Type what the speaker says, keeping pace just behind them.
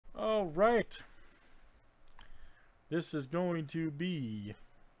right. This is going to be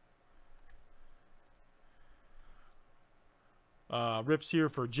rips here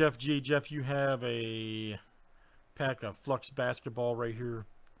for Geoff G. Geoff, you have a pack of Flux basketball right here.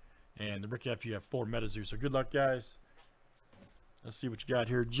 And Rick F, you have 4 MetaZoo. So good luck, guys. Let's see what you got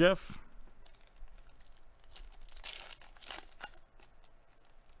here, Geoff.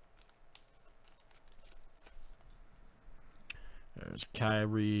 There's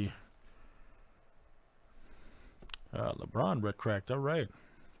Kyrie. LeBron red cracked. All right.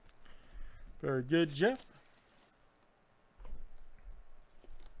 Very good, Geoff.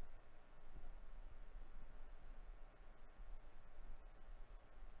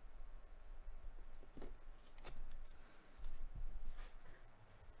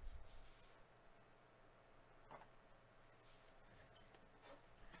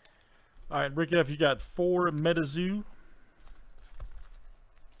 All right, Rick F, you got 4 MetaZoo.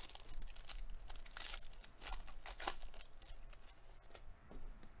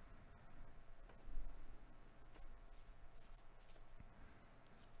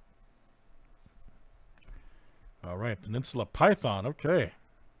 All right, Peninsula Python. Okay.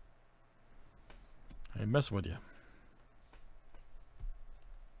 I ain't messing with you.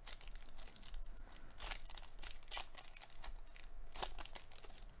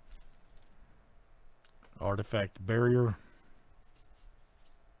 Artifact Barrier.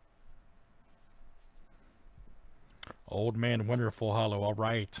 Old Man Winter Full Hollow. All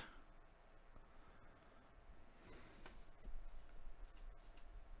right.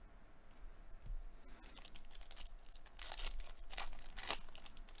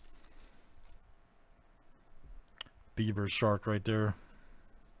 Beaver Shark right there.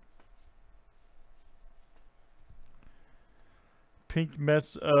 Pink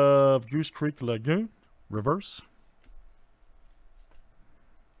Mess of Goose Creek Lagoon. Reverse.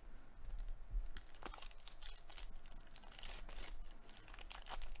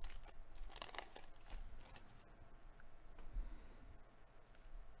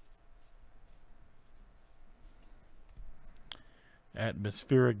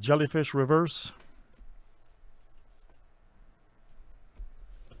 Atmospheric Jellyfish Reverse.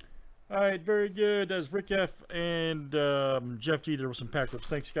 All right, very good. That's Rick F and Geoff G. There was some pack rips.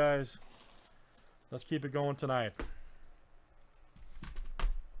 Thanks, guys. Let's keep it going tonight.